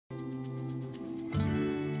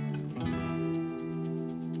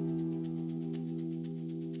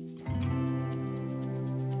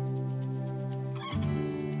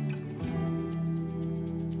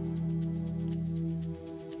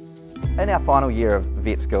In our final year of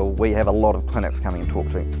vet school, we have a lot of clinics coming and talk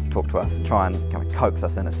to us, try and kind of coax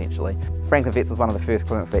us in essentially. Franklin Vets was one of the first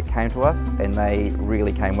clinics that came to us, and they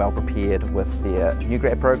really came well prepared with their new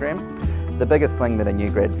grad program. The biggest thing that a new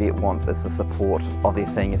grad vet wants is the support of their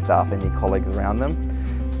senior staff and their colleagues around them.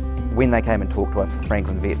 When they came and talked to us,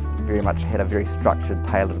 Franklin Vets very much had a very structured,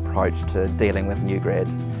 tailored approach to dealing with new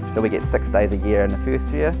grads. So we get 6 days a year in the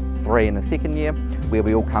first year, 3 in the second year, where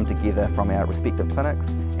we all come together from our respective clinics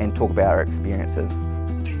and talk about our experiences.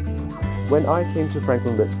 When I came to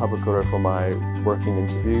Franklin Vets Papakura for my working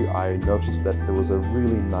interview, I noticed that there was a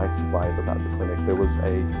really nice vibe about the clinic. There was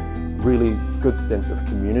a really good sense of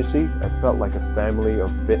community. It felt like a family of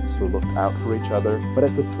vets who looked out for each other, but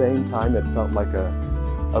at the same time it felt like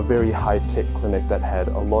a very high-tech clinic that had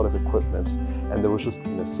a lot of equipment, and there was just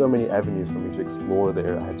so many avenues for me to explore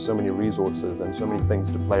there. I had so many resources and so many things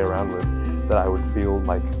to play around with that I would feel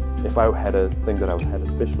like if I had a thing that I had a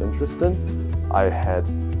special interest in, I had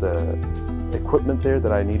the equipment there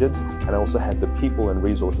that I needed, and I also had the people and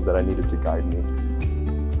resources that I needed to guide me.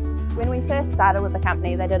 When we first started with the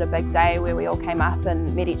company, they did a big day where we all came up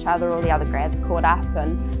and met each other, all the other grads caught up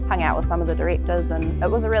and hung out with some of the directors, and it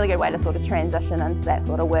was a really good way to sort of transition into that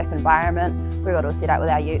sort of work environment. We got all set up with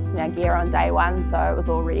our utes and our gear on day one, so it was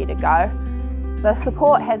all ready to go. The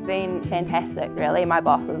support has been fantastic really. My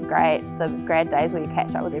boss is great. The grad days where you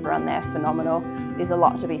catch up with everyone there are phenomenal. There's a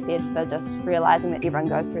lot to be said for just realising that everyone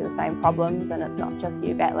goes through the same problems and it's not just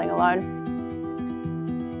you battling alone.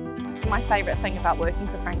 My favourite thing about working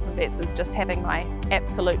for Franklin Vets is just having my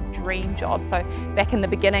absolute dream job. So back in the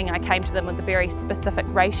beginning I came to them with a very specific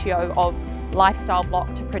ratio of lifestyle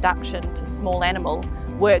block to production to small animal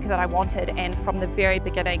work that I wanted, and from the very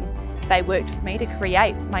beginning they worked with me to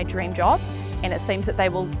create my dream job, and it seems that they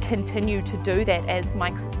will continue to do that as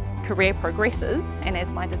my career progresses and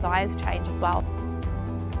as my desires change as well.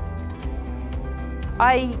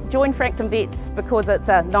 I joined Franklin Vets because it's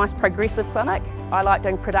a nice progressive clinic. I like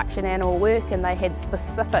doing production animal work, and they had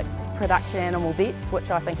specific production animal vets,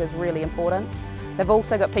 which I think is really important. They've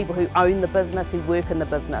also got people who own the business, who work in the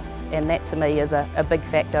business, and that to me is a big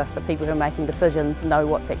factor. The people who are making decisions know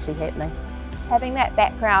what's actually happening. Having that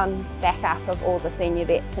background backup of all the senior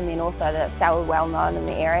vets, and then also that it's so well known in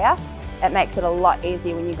the area, it makes it a lot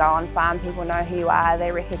easier when you go on farm. People know who you are,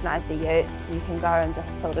 they recognise the utes, you can go and just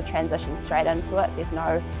sort of transition straight into it. There's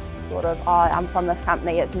no sort of, oh, I'm from this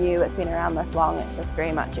company, it's new, it's been around this long, it's just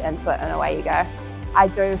very much your input and away you go. I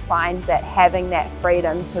do find that having that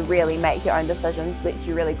freedom to really make your own decisions lets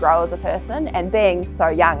you really grow as a person, and being so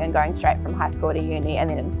young and going straight from high school to uni and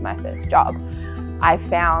then into my first job, I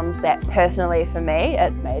found that personally for me,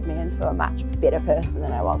 it's made me into a much better person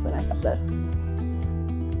than I was when I started.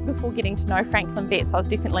 Before getting to know Franklin Vets, I was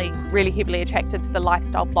definitely really heavily attracted to the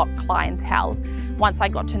lifestyle block clientele. Once I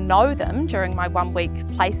got to know them during my 1-week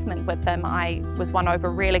placement with them, I was won over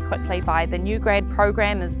really quickly by the new grad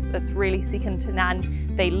program. It's really second to none.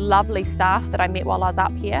 The lovely staff that I met while I was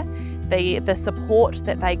up here, the support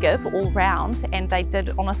that they give all round, and they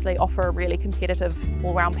did honestly offer a really competitive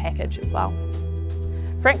all-round package as well.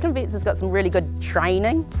 Franklin Vets has got some really good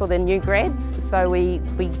training for the new grads, so we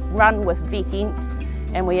run with VetEnt,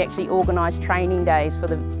 and we actually organise training days for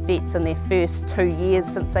the vets in their first 2 years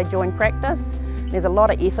since they joined practice. There's a lot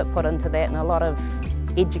of effort put into that and a lot of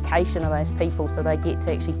education of those people, so they get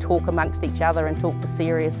to actually talk amongst each other and talk to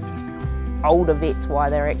serious older vets while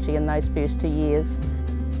they're actually in those first 2 years.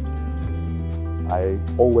 I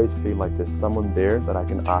always feel like there's someone there that I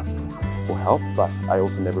can ask for help, but I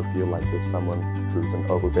also never feel like there's someone who's an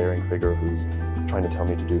overbearing figure who's trying to tell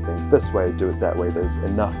me to do things this way, do it that way. There's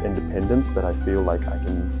enough independence that I feel like I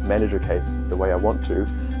can manage a case the way I want to,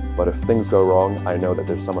 but if things go wrong, I know that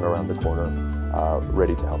there's someone around the corner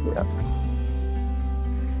ready to help me out.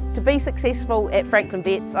 To be successful at Franklin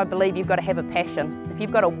Vets, I believe you've got to have a passion. If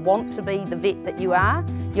you've got to want to be the vet that you are,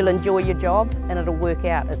 you'll enjoy your job and it'll work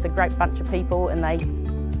out. It's a great bunch of people and they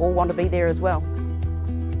all want to be there as well.